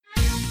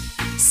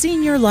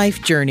Senior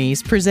Life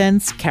Journeys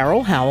presents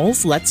Carol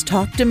Howell's Let's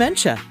Talk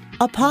Dementia,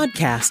 a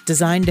podcast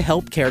designed to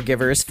help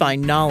caregivers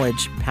find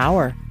knowledge,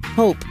 power,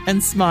 hope,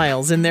 and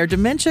smiles in their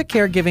dementia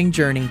caregiving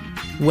journey.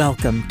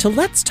 Welcome to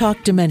Let's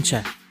Talk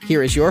Dementia.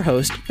 Here is your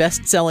host,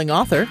 best-selling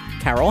author,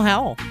 Carol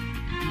Howell.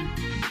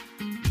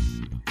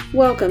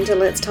 Welcome to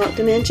Let's Talk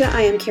Dementia.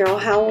 I am Carol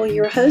Howell,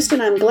 your host,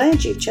 and I'm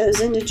glad you've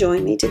chosen to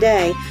join me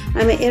today.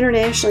 I'm an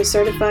internationally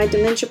certified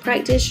dementia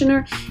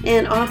practitioner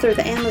and author of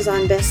the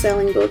Amazon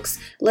best-selling books,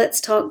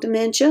 Let's Talk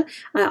Dementia.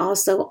 I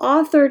also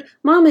authored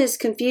Mama is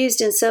Confused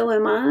and So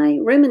Am I,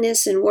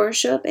 Reminisce and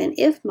Worship, and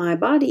If My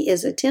Body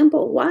is a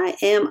Temple, Why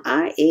Am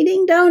I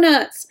Eating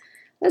Donuts?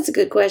 That's a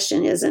good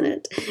question, isn't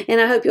it? And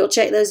I hope you'll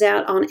check those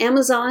out on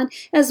Amazon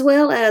as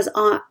well as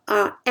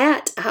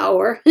at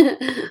our,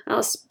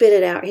 I'll spit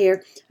it out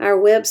here, our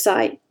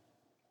website.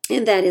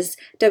 And that is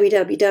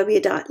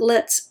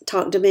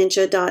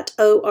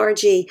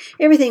www.letstalkdementia.org.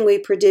 Everything we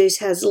produce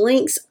has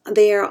links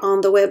there on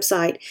the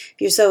website.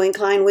 If you're so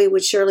inclined, we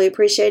would surely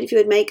appreciate if you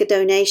would make a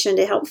donation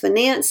to help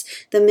finance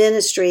the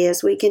ministry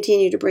as we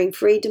continue to bring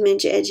free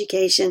dementia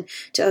education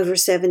to over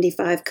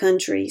 75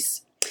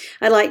 countries.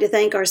 I'd like to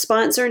thank our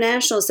sponsor,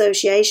 National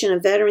Association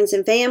of Veterans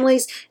and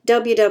Families,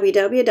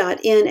 www.navf.org,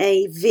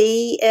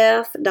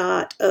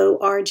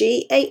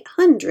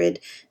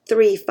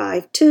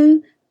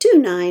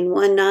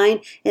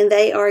 800-352-2919, and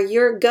they are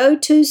your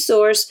go-to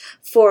source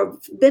for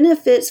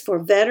benefits for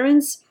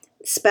veterans,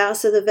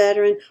 spouse of the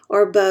veteran,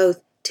 or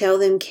both. Tell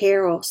them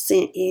Carol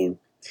sent you.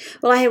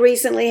 Well, I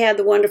recently had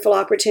the wonderful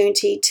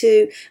opportunity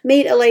to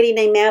meet a lady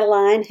named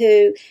Madeline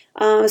who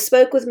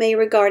spoke with me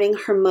regarding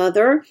her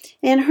mother,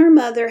 and her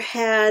mother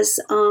has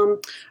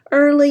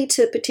early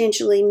to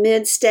potentially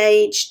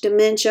mid-stage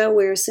dementia.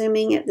 We're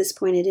assuming at this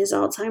point it is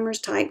Alzheimer's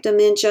type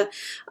dementia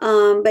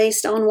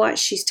based on what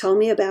she's told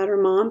me about her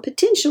mom,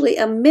 potentially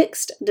a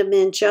mixed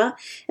dementia.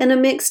 And a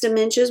mixed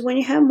dementia is when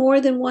you have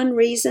more than one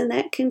reason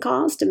that can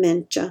cause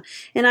dementia.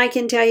 And I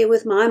can tell you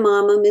with my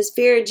mama, Miss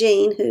Vera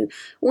Jean, who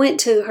went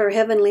to her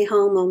heavenly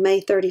home on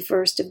May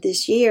 31st of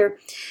this year,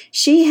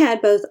 she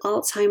had both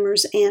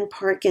Alzheimer's and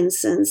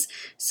Parkinson's.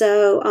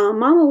 So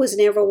mama was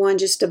never one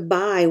just to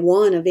buy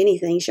one of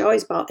anything. She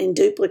always bought in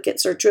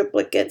duplicates or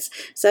triplicates,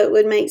 so it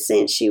would make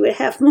sense she would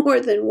have more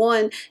than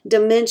one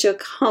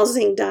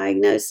dementia-causing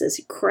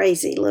diagnosis.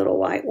 Crazy little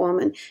white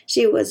woman.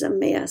 She was a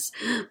mess.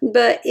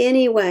 But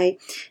anyway,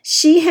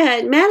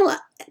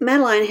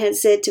 Madeline had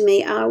said to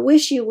me, I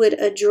wish you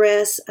would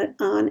address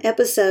an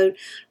episode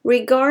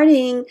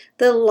regarding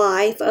the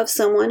life of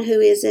someone who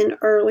is in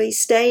early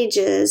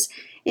stages.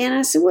 And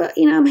I said, well,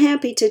 I'm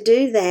happy to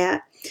do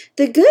that.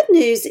 The good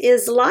news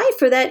is life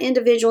for that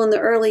individual in the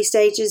early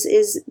stages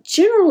is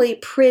generally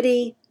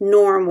pretty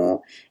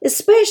normal,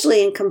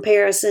 especially in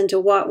comparison to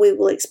what we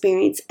will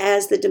experience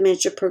as the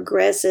dementia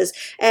progresses,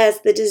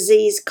 as the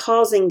disease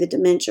causing the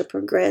dementia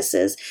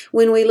progresses.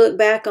 When we look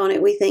back on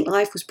it, we think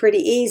life was pretty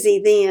easy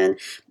then.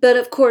 But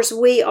of course,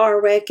 we are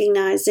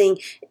recognizing,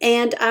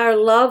 and our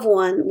loved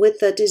one with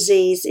the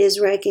disease is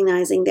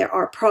recognizing there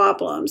are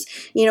problems.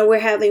 We're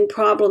having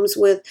problems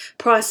with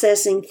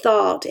processing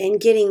thought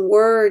and getting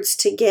words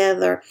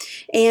together,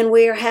 and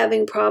we're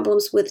having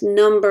problems with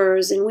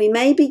numbers, and we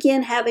may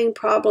begin having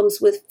problems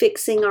with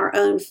fixing our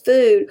own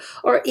food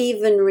or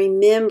even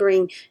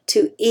remembering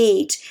to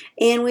eat.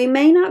 And we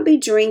may not be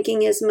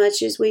drinking as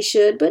much as we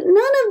should, but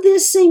none of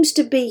this seems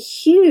to be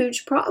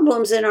huge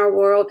problems in our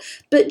world,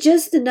 but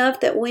just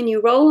enough that when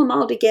you roll them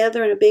all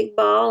together in a big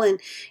ball and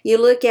you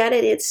look at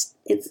it, it's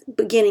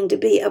beginning to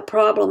be a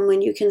problem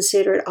when you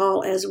consider it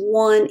all as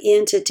one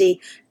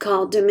entity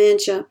called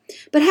dementia.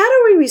 But how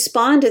do we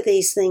respond to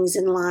these things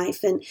in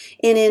life and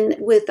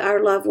with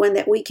our loved one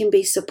that we can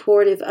be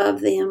supportive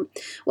of them?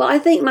 Well, I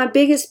think my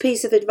biggest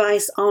piece of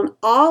advice on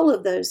all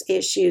of those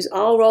issues,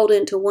 all rolled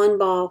into one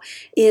ball,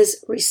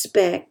 is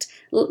respect.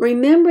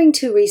 Remembering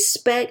to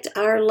respect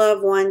our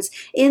loved ones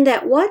in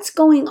that what's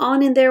going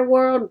on in their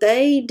world,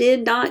 they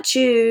did not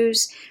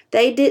choose.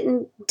 They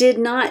did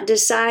not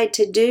decide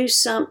to do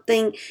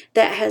something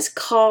that has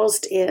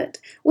caused it.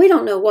 We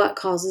don't know what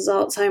causes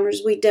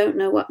Alzheimer's. We don't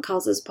know what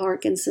causes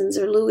Parkinson's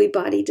or Lewy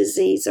body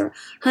disease or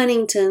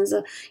Huntington's.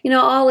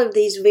 All of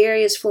these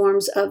various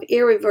forms of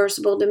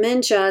irreversible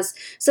dementias.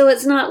 So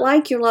it's not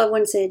like your loved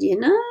one said,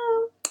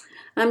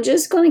 I'm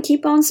just going to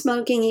keep on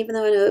smoking even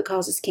though I know it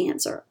causes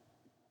cancer.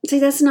 See,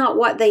 that's not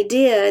what they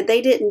did.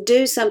 They didn't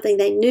do something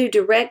they knew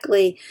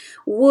directly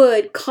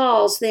would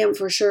cause them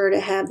for sure to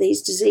have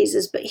these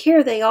diseases. But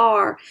here they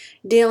are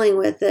dealing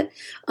with it.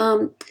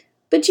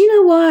 But you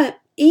know what?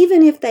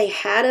 Even if they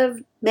had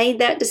have made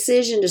that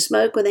decision to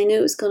smoke when they knew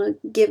it was going to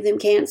give them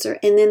cancer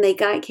and then they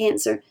got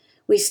cancer,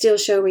 we still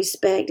show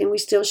respect and we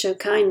still show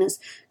kindness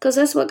because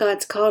that's what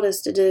God's called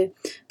us to do,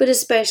 but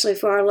especially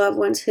for our loved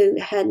ones who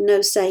had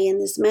no say in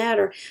this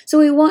matter. So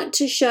we want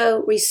to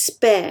show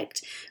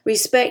respect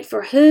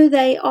for who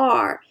they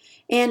are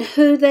and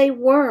who they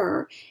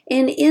were.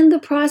 And in the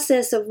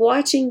process of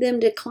watching them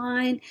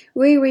decline,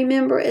 we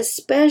remember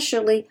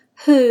especially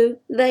who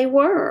they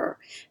were.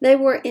 They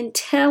were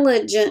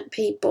intelligent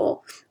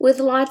people with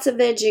lots of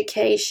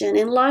education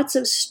and lots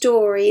of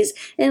stories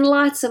and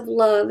lots of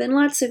love and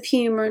lots of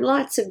humor and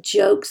lots of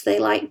jokes they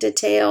like to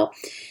tell.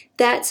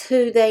 That's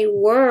who they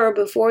were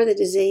before the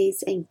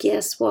disease. And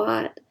guess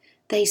what?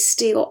 They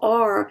still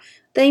are.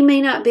 They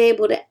may not be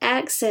able to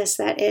access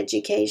that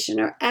education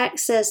or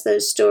access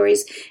those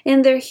stories,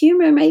 and their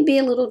humor may be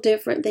a little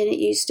different than it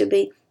used to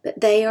be,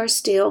 but they are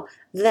still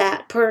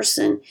that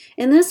person.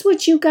 And that's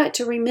what you got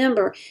to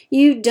remember.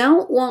 You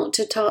don't want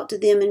to talk to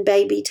them in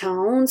baby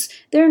tones.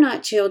 They're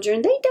not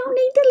children. They don't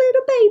need the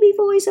little baby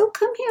voice. Oh,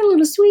 come here,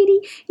 little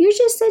sweetie. You're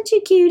just such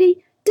a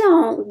cutie.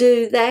 Don't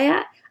do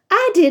that.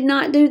 I did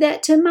not do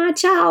that to my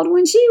child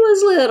when she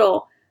was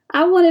little.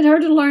 I wanted her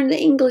to learn the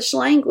English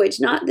language,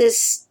 not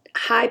this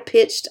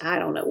high-pitched, I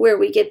don't know where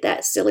we get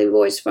that silly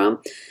voice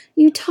from.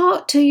 You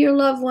talk to your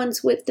loved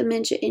ones with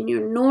dementia in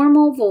your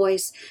normal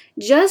voice,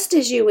 just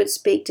as you would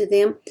speak to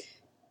them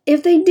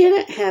if they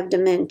didn't have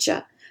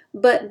dementia.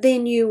 But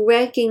then you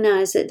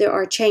recognize that there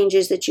are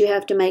changes that you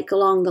have to make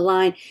along the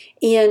line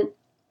in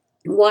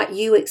what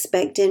you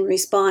expect in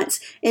response,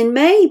 and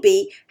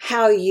maybe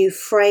how you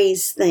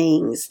phrase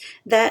things.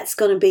 That's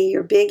going to be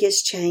your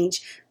biggest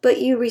change.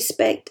 But you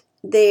respect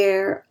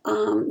their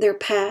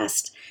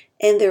past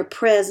and their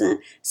present,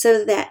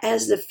 so that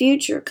as the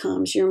future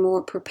comes, you're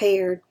more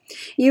prepared.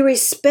 You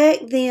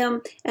respect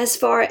them as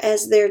far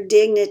as their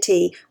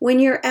dignity. When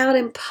you're out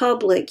in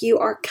public, you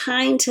are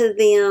kind to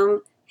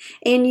them,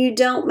 and you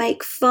don't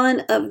make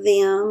fun of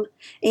them,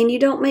 and you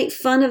don't make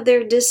fun of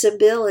their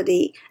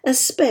disability,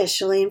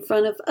 especially in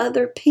front of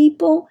other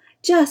people.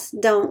 Just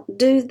don't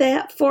do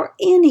that for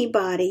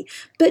anybody.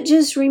 But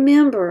just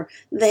remember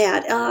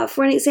that,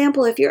 for an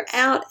example, if you're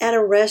out at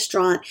a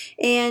restaurant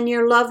and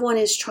your loved one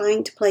is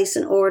trying to place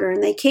an order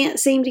and they can't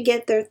seem to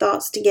get their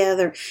thoughts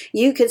together,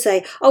 you could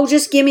say, oh,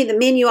 just give me the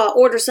menu. I'll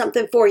order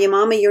something for you,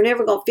 Mama. You're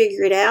never going to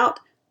figure it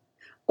out.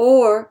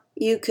 Or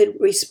you could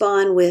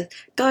respond with,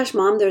 gosh,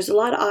 Mom, there's a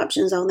lot of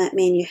options on that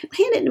menu.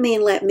 Hand it to me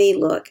and let me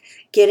look.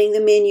 Getting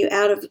the menu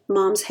out of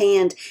Mom's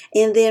hand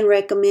and then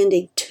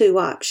recommending 2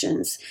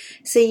 options.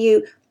 See,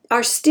 you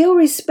are still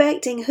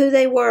respecting who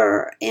they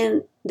were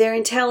and their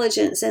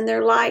intelligence and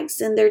their likes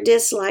and their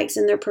dislikes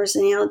and their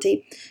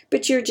personality,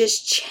 but you're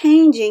just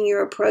changing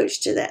your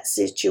approach to that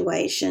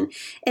situation.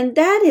 And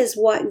that is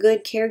what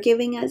good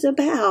caregiving is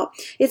about.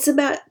 It's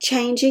about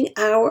changing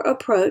our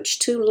approach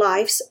to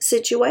life's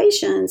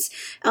situations.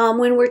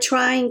 When we're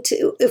trying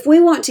to, if we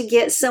want to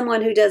get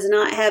someone who does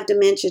not have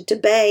dementia to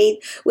bathe,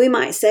 we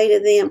might say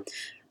to them,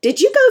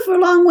 did you go for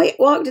a long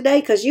walk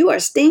today? Because you are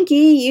stinky.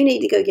 You need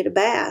to go get a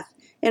bath.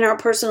 And our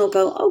person will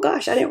go, oh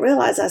gosh, I didn't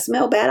realize I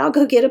smell bad. I'll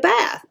go get a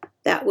bath.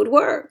 That would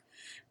work.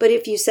 But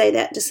if you say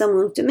that to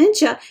someone with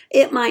dementia,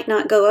 it might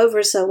not go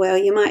over so well.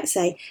 You might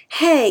say,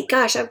 hey,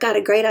 gosh, I've got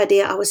a great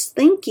idea. I was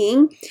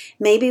thinking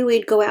maybe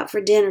we'd go out for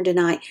dinner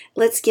tonight.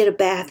 Let's get a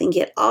bath and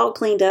get all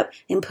cleaned up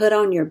and put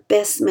on your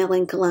best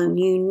smelling cologne.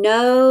 You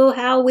know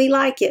how we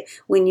like it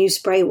when you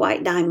spray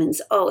White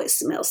Diamonds. Oh, it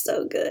smells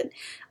so good.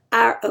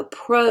 Our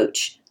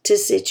approach to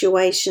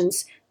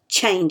situations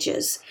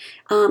changes.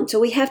 So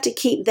we have to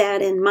keep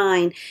that in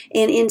mind.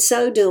 And in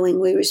so doing,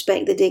 we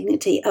respect the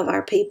dignity of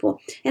our people.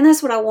 And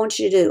that's what I want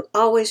you to do.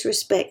 Always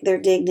respect their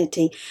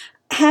dignity.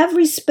 Have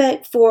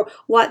respect for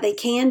what they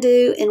can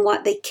do and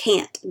what they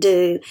can't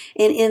do.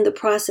 And in the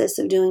process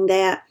of doing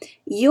that,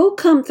 you'll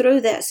come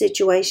through that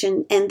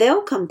situation and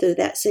they'll come through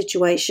that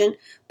situation,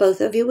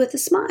 both of you with a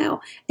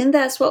smile. And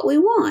that's what we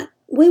want.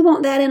 We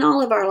want that in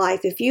all of our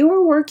life. If you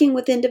are working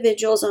with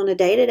individuals on a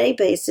day-to-day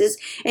basis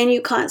and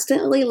you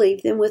constantly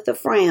leave them with a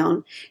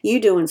frown, you're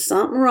doing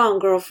something wrong,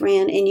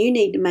 girlfriend, and you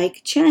need to make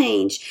a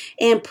change.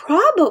 And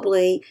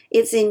probably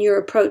it's in your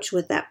approach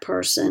with that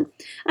person.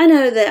 I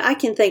know that I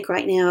can think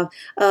right now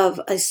of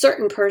a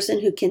certain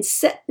person who can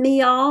set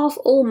me off.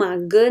 Oh my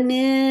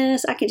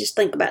goodness. I can just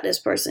think about this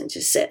person. It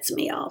just sets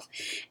me off.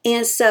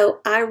 And so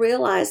I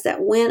realize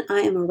that when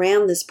I am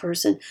around this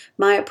person,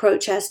 my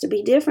approach has to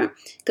be different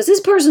because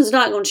this person's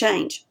not going to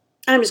change.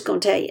 I'm just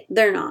going to tell you,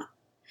 they're not.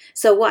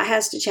 So what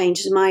has to change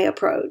is my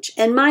approach,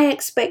 and my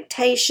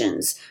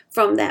expectations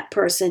from that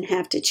person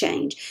have to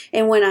change.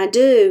 And when I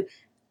do,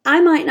 I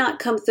might not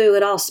come through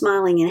it all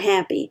smiling and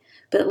happy,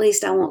 but at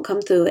least I won't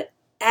come through it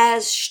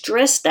as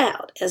stressed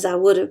out as I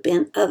would have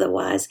been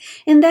otherwise.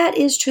 And that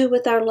is true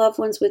with our loved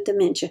ones with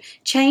dementia.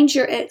 Change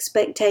your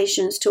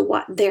expectations to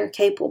what they're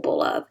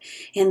capable of.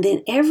 And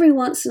then every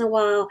once in a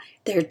while,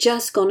 they're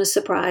just going to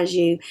surprise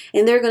you.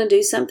 And they're going to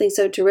do something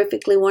so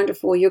terrifically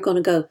wonderful, you're going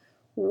to go,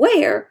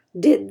 where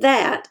did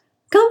that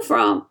come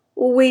from?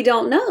 Well, we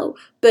don't know.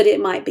 But it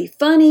might be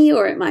funny,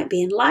 or it might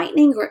be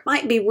enlightening, or it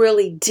might be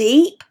really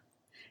deep.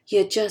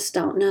 You just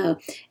don't know.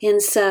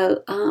 And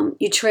so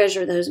you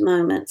treasure those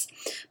moments.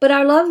 But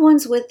our loved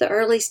ones with the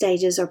early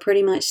stages are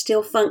pretty much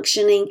still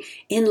functioning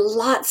in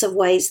lots of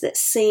ways that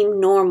seem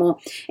normal.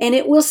 And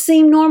it will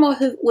seem normal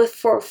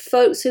for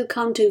folks who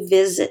come to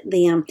visit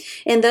them.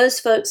 And those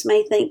folks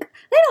may think,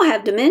 they don't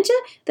have dementia.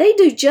 They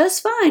do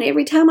just fine.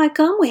 Every time I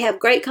come, we have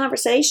great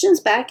conversations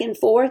back and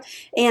forth.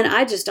 And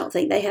I just don't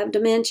think they have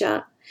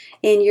dementia.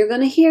 And you're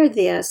going to hear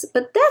this,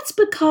 but that's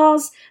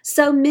because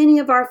so many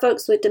of our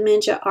folks with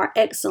dementia are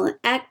excellent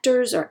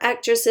actors or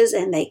actresses,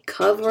 and they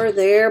cover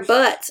their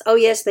butts. Oh,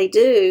 yes, they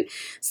do.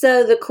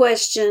 So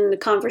the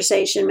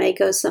conversation may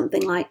go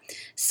something like,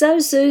 so,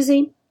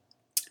 Susie,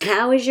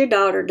 how is your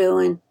daughter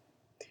doing?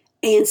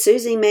 And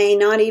Susie may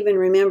not even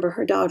remember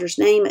her daughter's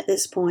name at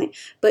this point,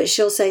 but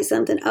she'll say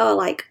something,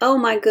 oh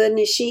my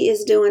goodness, she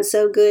is doing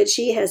so good.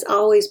 She has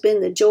always been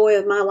the joy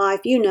of my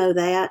life. You know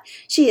that.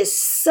 She is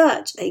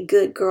such a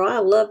good girl. I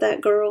love that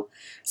girl.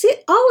 See,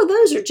 all of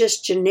those are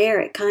just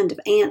generic kind of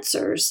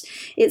answers.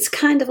 It's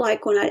kind of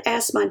like when I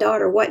asked my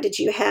daughter, what did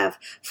you have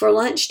for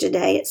lunch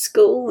today at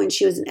school when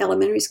she was in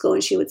elementary school,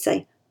 and she would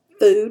say,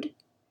 food.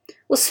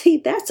 Well, see,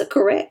 that's a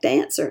correct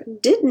answer.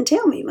 Didn't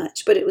tell me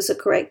much, but it was a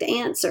correct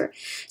answer.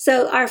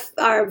 So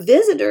our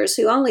visitors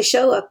who only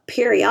show up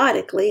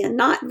periodically, and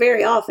not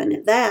very often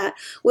at that,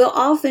 will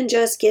often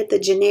just get the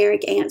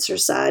generic answer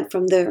side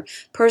from the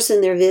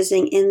person they're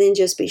visiting and then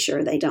just be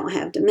sure they don't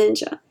have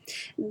dementia.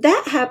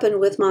 That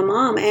happened with my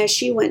mom as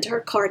she went to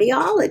her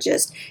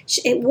cardiologist.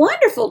 A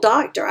wonderful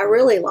doctor. I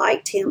really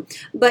liked him.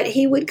 But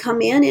he would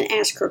come in and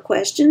ask her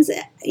questions.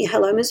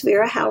 Hello, Miss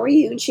Vera, how are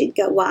you? And she'd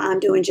go, well, I'm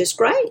doing just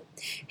great.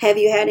 Have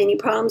you had any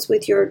problems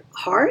with your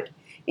heart?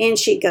 And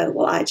she'd go,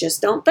 well, I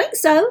just don't think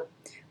so.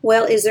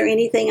 Well, is there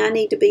anything I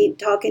need to be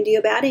talking to you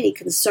about? Any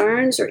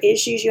concerns or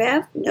issues you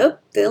have? Nope,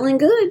 feeling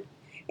good.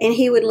 And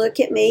he would look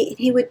at me, and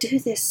he would do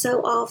this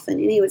so often,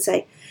 and he would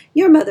say,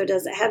 your mother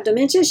doesn't have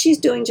dementia. She's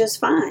doing just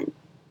fine.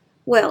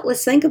 Well,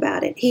 let's think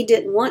about it. He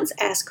didn't once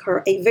ask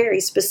her a very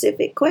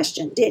specific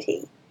question, did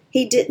he?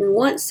 He didn't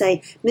once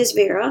say, Miss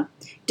Vera,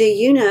 do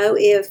you know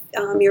if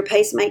your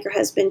pacemaker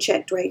has been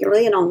checked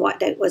regularly, and on what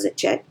date was it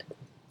checked?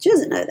 She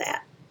doesn't know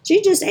that.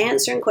 She's just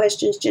answering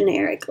questions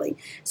generically.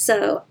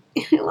 So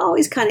it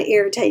always kind of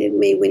irritated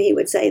me when he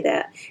would say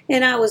that.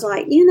 And I was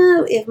like,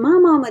 if my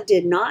mama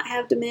did not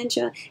have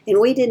dementia, and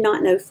we did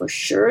not know for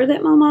sure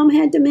that my mom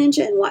had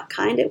dementia and what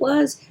kind it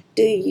was,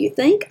 do you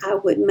think I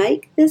would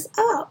make this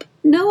up?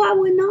 No, I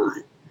would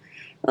not.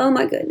 Oh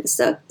my goodness.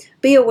 So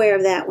be aware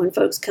of that when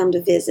folks come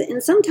to visit.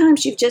 And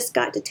sometimes you've just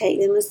got to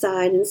take them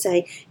aside and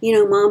say,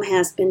 mom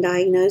has been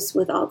diagnosed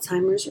with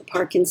Alzheimer's or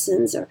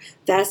Parkinson's or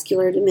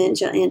vascular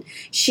dementia. And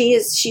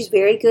she's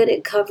very good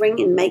at covering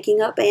and making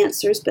up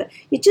answers. But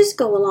you just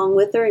go along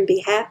with her and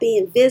be happy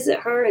and visit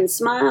her and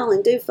smile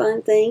and do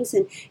fun things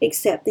and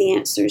accept the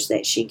answers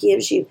that she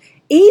gives you.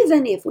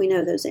 Even if we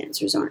know those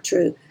answers aren't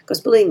true.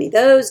 Because believe me,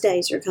 those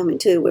days are coming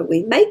too where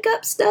we make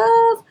up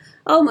stuff.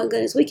 Oh my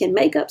goodness, we can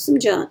make up some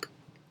junk.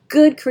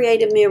 Good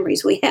creative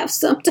memories we have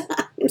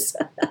sometimes.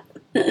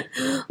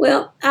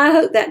 Well, I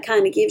hope that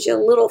kind of gives you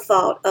a little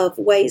thought of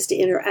ways to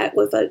interact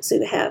with folks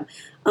who have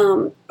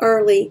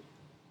early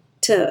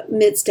to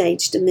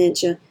mid-stage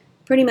dementia.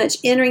 Pretty much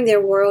entering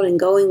their world and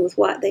going with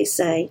what they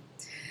say.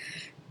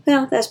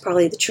 Well, that's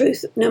probably the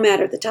truth, no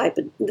matter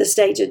the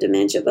stage of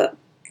dementia, but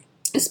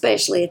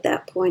especially at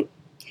that point.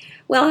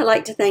 Well, I'd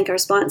like to thank our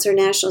sponsor,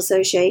 National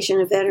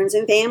Association of Veterans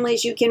and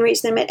Families. You can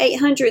reach them at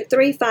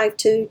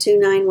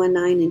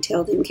 800-352-2919 and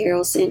tell them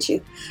Carol sent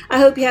you. I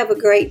hope you have a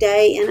great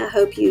day, and I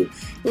hope you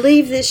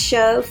leave this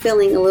show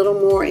feeling a little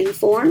more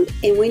informed.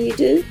 And when you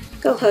do,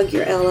 go hug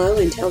your LO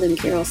and tell them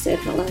Carol said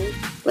hello.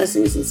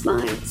 Blessings and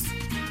smiles.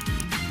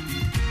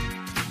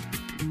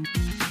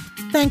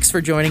 Thanks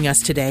for joining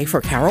us today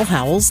for Carol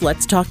Howell's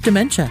Let's Talk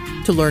Dementia.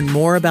 To learn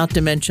more about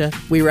dementia,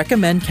 we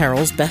recommend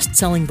Carol's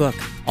best-selling book,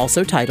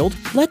 also titled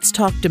Let's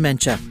Talk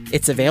Dementia.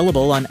 It's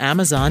available on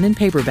Amazon in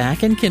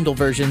paperback and Kindle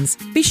versions.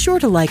 Be sure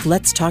to like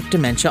Let's Talk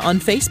Dementia on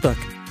Facebook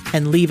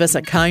and leave us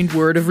a kind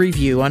word of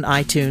review on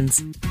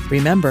iTunes.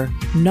 Remember,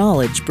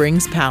 knowledge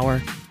brings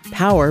power.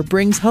 Power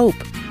brings hope.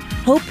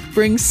 Hope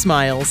brings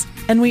smiles.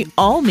 And we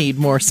all need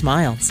more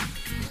smiles.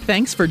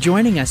 Thanks for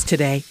joining us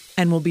today,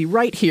 and we'll be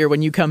right here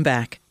when you come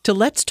back to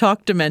Let's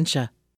Talk Dementia.